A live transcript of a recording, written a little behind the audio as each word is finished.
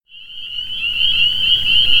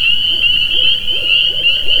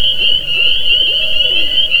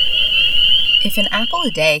If an apple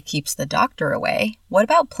a day keeps the doctor away, what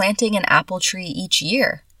about planting an apple tree each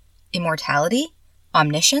year? Immortality?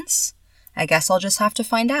 Omniscience? I guess I'll just have to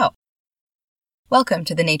find out. Welcome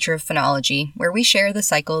to the Nature of Phenology, where we share the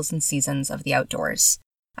cycles and seasons of the outdoors.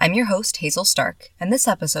 I'm your host, Hazel Stark, and this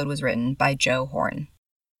episode was written by Joe Horn.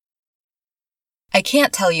 I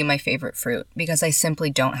can't tell you my favorite fruit because I simply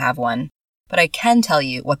don't have one, but I can tell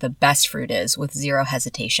you what the best fruit is with zero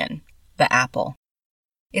hesitation: the apple.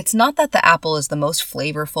 It's not that the apple is the most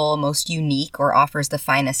flavorful, most unique, or offers the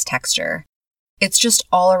finest texture. It's just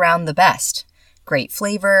all around the best. Great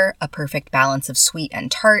flavor, a perfect balance of sweet and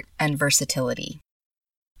tart, and versatility.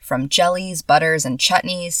 From jellies, butters, and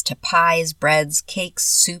chutneys to pies, breads, cakes,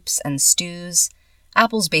 soups, and stews,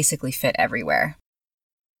 apples basically fit everywhere.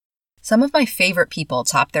 Some of my favorite people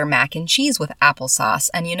top their mac and cheese with applesauce,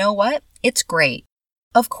 and you know what? It's great.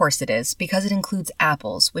 Of course it is, because it includes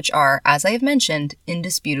apples, which are, as I have mentioned,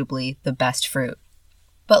 indisputably the best fruit.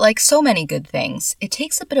 But like so many good things, it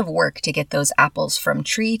takes a bit of work to get those apples from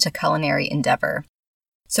tree to culinary endeavor.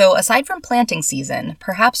 So aside from planting season,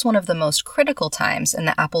 perhaps one of the most critical times in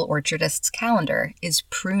the apple orchardist's calendar is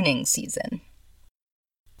pruning season.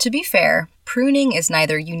 To be fair, pruning is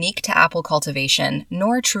neither unique to apple cultivation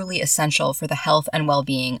nor truly essential for the health and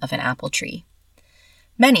well-being of an apple tree.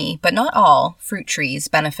 Many, but not all, fruit trees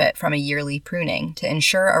benefit from a yearly pruning to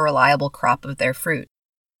ensure a reliable crop of their fruit.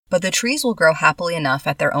 But the trees will grow happily enough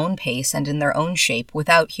at their own pace and in their own shape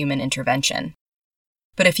without human intervention.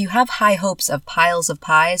 But if you have high hopes of piles of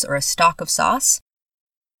pies or a stock of sauce,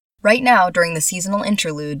 right now during the seasonal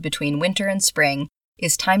interlude between winter and spring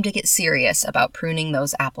is time to get serious about pruning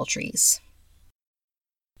those apple trees.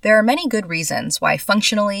 There are many good reasons why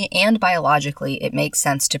functionally and biologically it makes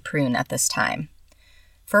sense to prune at this time.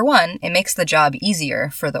 For one, it makes the job easier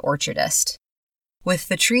for the orchardist. With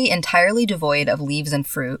the tree entirely devoid of leaves and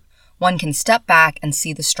fruit, one can step back and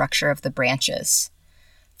see the structure of the branches.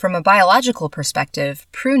 From a biological perspective,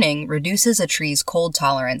 pruning reduces a tree's cold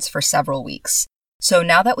tolerance for several weeks. So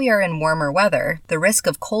now that we are in warmer weather, the risk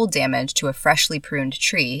of cold damage to a freshly pruned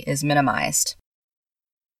tree is minimized.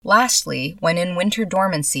 Lastly, when in winter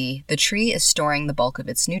dormancy, the tree is storing the bulk of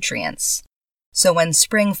its nutrients. So when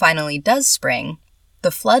spring finally does spring, the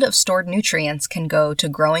flood of stored nutrients can go to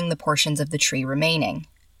growing the portions of the tree remaining.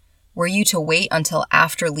 Were you to wait until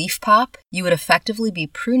after leaf pop, you would effectively be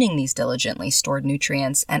pruning these diligently stored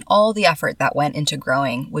nutrients, and all the effort that went into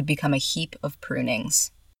growing would become a heap of prunings.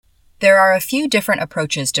 There are a few different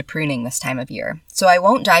approaches to pruning this time of year, so I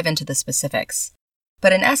won't dive into the specifics.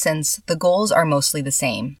 But in essence, the goals are mostly the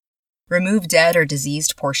same. Remove dead or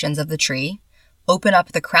diseased portions of the tree, open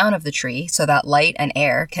up the crown of the tree so that light and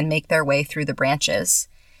air can make their way through the branches,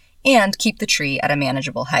 and keep the tree at a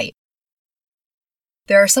manageable height.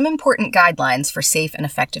 There are some important guidelines for safe and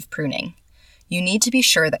effective pruning. You need to be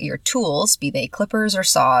sure that your tools, be they clippers or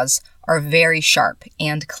saws, are very sharp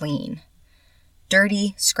and clean.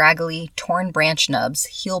 Dirty, scraggly, torn branch nubs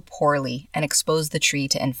heal poorly and expose the tree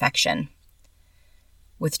to infection.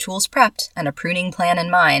 With tools prepped and a pruning plan in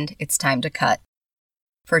mind, it's time to cut.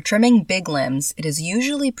 For trimming big limbs, it is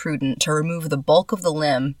usually prudent to remove the bulk of the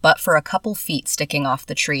limb but for a couple feet sticking off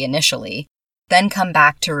the tree initially, then come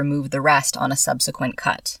back to remove the rest on a subsequent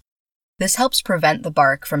cut. This helps prevent the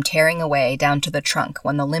bark from tearing away down to the trunk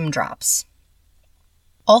when the limb drops.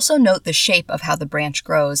 Also note the shape of how the branch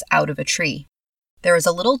grows out of a tree. There is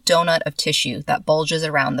a little donut of tissue that bulges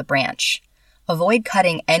around the branch. Avoid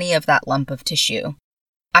cutting any of that lump of tissue.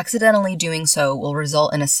 Accidentally doing so will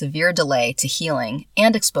result in a severe delay to healing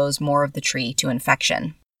and expose more of the tree to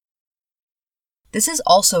infection. This is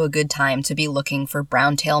also a good time to be looking for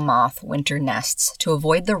brown-tail moth winter nests to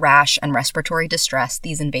avoid the rash and respiratory distress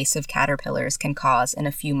these invasive caterpillars can cause in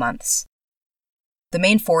a few months. The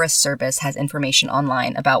Maine Forest Service has information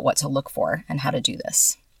online about what to look for and how to do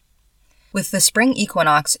this. With the spring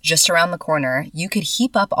equinox just around the corner, you could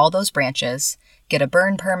heap up all those branches, get a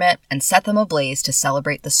burn permit, and set them ablaze to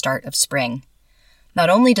celebrate the start of spring. Not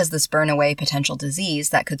only does this burn away potential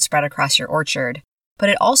disease that could spread across your orchard, but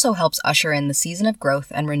it also helps usher in the season of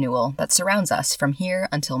growth and renewal that surrounds us from here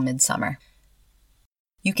until midsummer.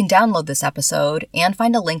 You can download this episode and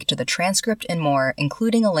find a link to the transcript and more,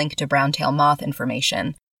 including a link to brown-tail moth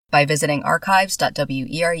information, by visiting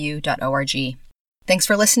archives.weru.org. Thanks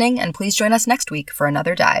for listening, and please join us next week for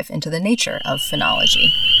another dive into the nature of phenology.